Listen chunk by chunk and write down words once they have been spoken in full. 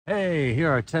Hey,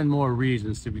 here are 10 more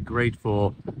reasons to be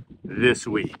grateful this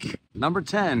week. Number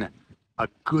 10, a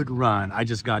good run. I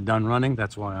just got done running.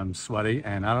 That's why I'm sweaty.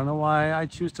 And I don't know why I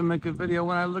choose to make a video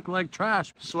when I look like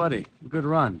trash. Sweaty. Good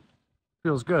run.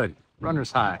 Feels good.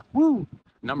 Runner's high. Woo!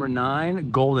 Number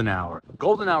 9, golden hour.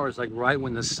 Golden hour is like right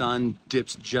when the sun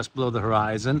dips just below the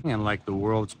horizon and like the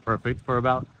world's perfect for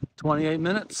about 28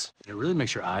 minutes. It really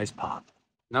makes your eyes pop.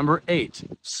 Number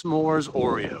 8, s'mores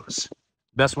Oreos.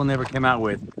 Best one they ever came out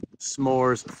with,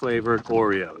 s'mores flavored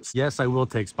Oreos. Yes, I will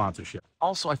take sponsorship.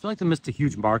 Also, I feel like they missed a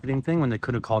huge marketing thing when they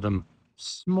could have called them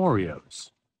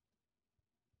s'moreos.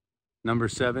 Number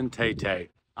 7, Tay Tay.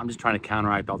 I'm just trying to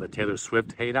counteract all the Taylor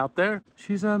Swift hate out there.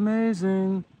 She's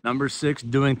amazing. Number 6,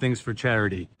 doing things for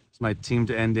charity. It's my Team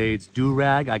to End AIDS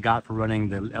do-rag I got for running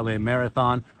the LA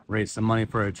Marathon, raise some money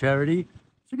for a charity.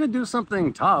 If you're gonna do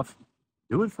something tough,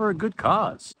 do it for a good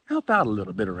cause. Help out a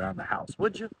little bit around the house,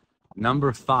 would you?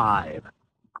 Number 5,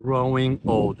 growing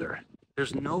older.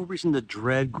 There's no reason to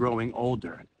dread growing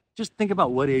older. Just think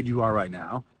about what age you are right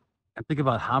now and think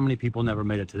about how many people never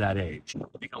made it to that age. You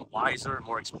become wiser,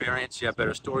 more experienced, you have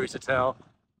better stories to tell,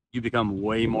 you become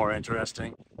way more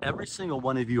interesting. Every single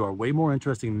one of you are way more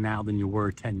interesting now than you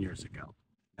were 10 years ago.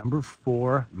 Number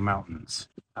 4, mountains.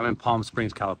 I'm in Palm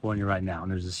Springs, California right now,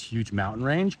 and there's this huge mountain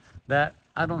range that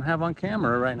I don't have on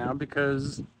camera right now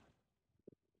because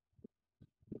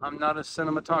I'm not a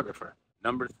cinematographer.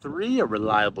 Number 3, a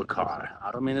reliable car.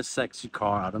 I don't mean a sexy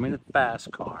car. I don't mean a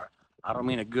fast car. I don't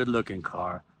mean a good looking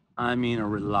car. I mean a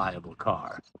reliable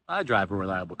car. I drive a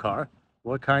reliable car.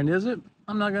 What kind is it?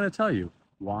 I'm not going to tell you.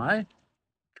 Why?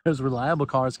 Because reliable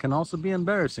cars can also be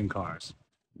embarrassing cars.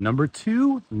 Number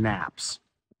 2, naps.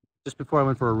 Just before I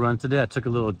went for a run today, I took a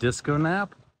little disco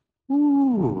nap.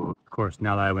 Ooh. Of course,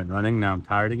 now that I went running, now I'm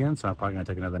tired again, so I'm probably going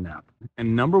to take another nap.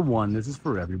 And number 1, this is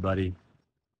for everybody,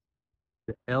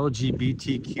 the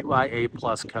LGBTQIA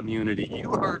plus community.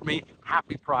 You heard me.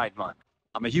 Happy Pride Month.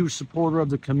 I'm a huge supporter of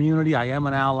the community. I am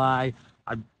an ally.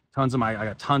 I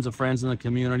got tons of friends in the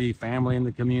community, family in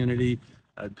the community.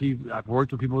 I've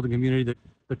worked with people in the community.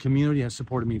 The community has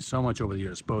supported me so much over the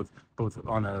years, both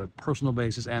on a personal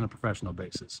basis and a professional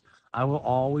basis. I will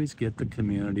always get the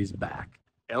community's back.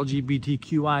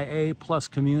 LGBTQIA plus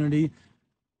community,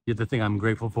 you're the thing I'm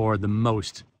grateful for the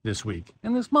most this week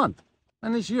and this month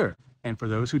and this year. And for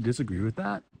those who disagree with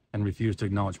that and refuse to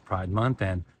acknowledge Pride Month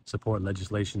and support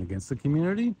legislation against the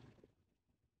community,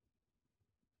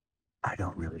 I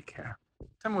don't really care.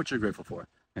 Tell me what you're grateful for.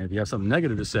 And if you have something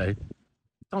negative to say,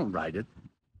 don't write it.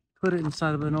 Put it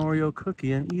inside of an Oreo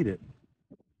cookie and eat it.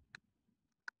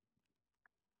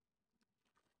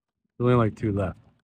 There's only like 2 left.